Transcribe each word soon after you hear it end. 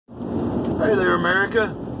Hey there,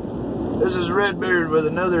 America. This is Redbeard with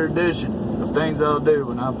another edition of Things I'll Do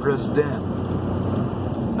When I'm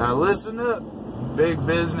President. Now listen up, big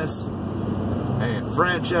business and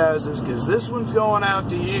franchises, because this one's going out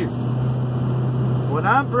to you. When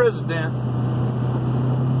I'm president,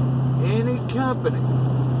 any company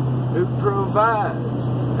who provides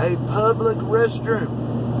a public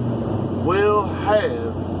restroom will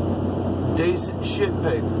have decent shit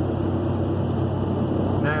paper.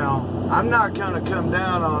 Now, I'm not going to come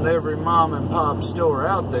down on every mom and pop store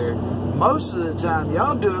out there. Most of the time,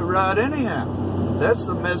 y'all do it right anyhow. That's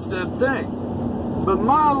the messed up thing. But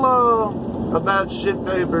my law about shit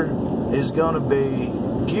paper is going to be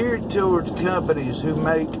geared towards companies who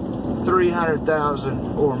make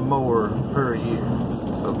 $300,000 or more per year.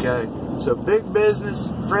 Okay? So big business,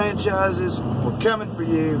 franchises, we're coming for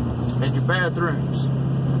you and your bathrooms.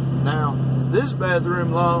 Now, this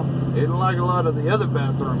bathroom law isn't like a lot of the other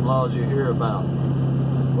bathroom laws you hear about.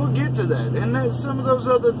 We'll get to that. And that some of those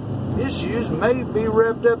other issues may be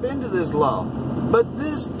wrapped up into this law. But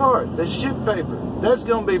this part, the shit paper, that's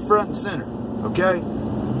going to be front and center. Okay?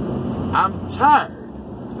 I'm tired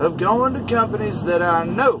of going to companies that I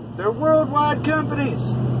know. They're worldwide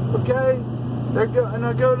companies. Okay? And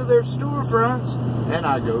I go to their storefronts and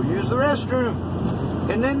I go use the restroom.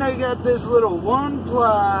 And then they got this little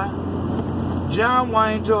one-ply John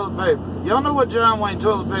Wayne toilet paper. Y'all know what John Wayne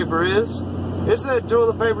toilet paper is? It's that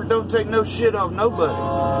toilet paper don't take no shit off nobody.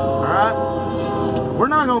 Alright? We're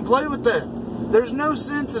not going to play with that. There's no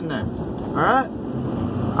sense in that. Alright?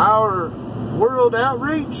 Our world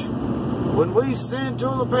outreach, when we send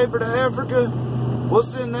toilet paper to Africa, we'll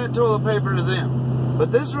send that toilet paper to them.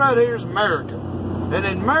 But this right here is America. And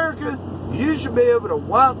in America, you should be able to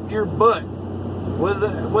wipe your butt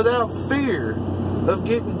without fear of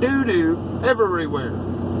getting doo-doo everywhere,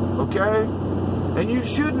 okay? And you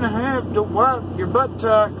shouldn't have to wipe your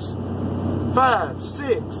buttocks 5,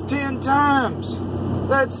 6, 10 times.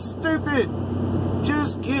 That's stupid.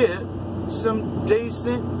 Just get some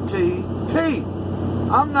decent TP.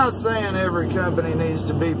 I'm not saying every company needs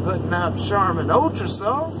to be putting out Charmin Ultra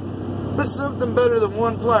Soft, but something better than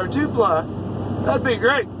 1-ply or 2-ply, that'd be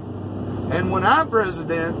great. And when I'm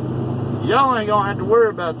president, y'all ain't gonna have to worry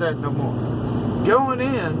about that no more. Going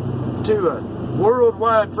in to a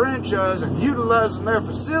worldwide franchise and utilizing their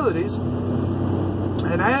facilities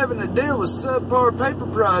and having to deal with subpar paper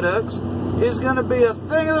products is going to be a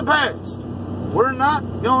thing of the past. We're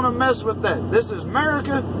not going to mess with that. This is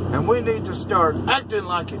America, and we need to start acting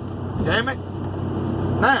like it. Damn it.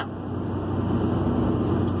 Now,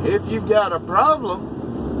 if you've got a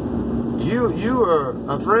problem, you are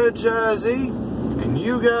a franchisee, and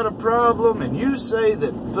you got a problem, and you say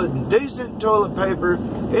that putting decent toilet paper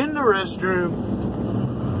in the restroom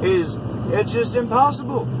it's just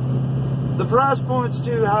impossible. The price point's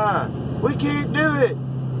too high. We can't do it.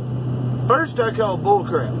 First, I call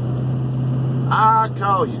bullcrap. I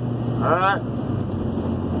call you, alright?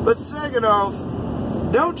 But second off,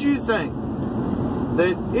 don't you think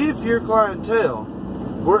that if your clientele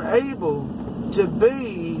were able to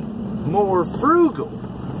be more frugal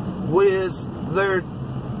with their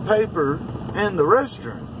paper in the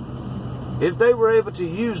restroom, if they were able to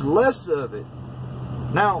use less of it,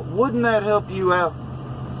 now wouldn't that help you out?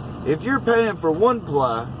 If you're paying for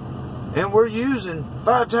 1-ply and we're using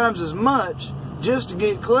 5 times as much just to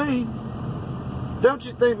get clean, don't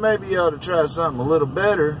you think maybe you ought to try something a little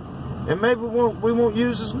better, and maybe we won't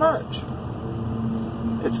use as much?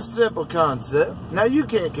 It's a simple concept. Now, you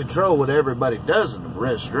can't control what everybody does in the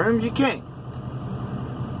restroom. You can't.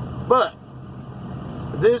 But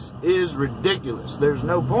this is ridiculous. There's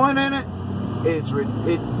no point in it.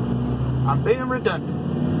 I'm being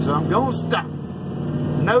redundant, so I'm going to stop.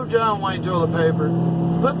 No John Wayne toilet paper.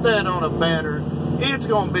 Put that on a banner. It's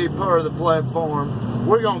going to be part of the platform.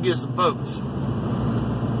 We're going to get some votes.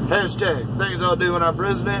 Hashtag Things I'll Do When I'm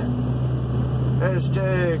President.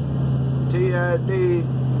 Hashtag TIDWIP.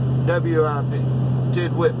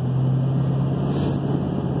 Tidwip.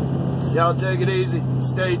 Y'all take it easy.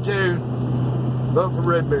 Stay tuned. Vote for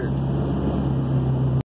Redbeard.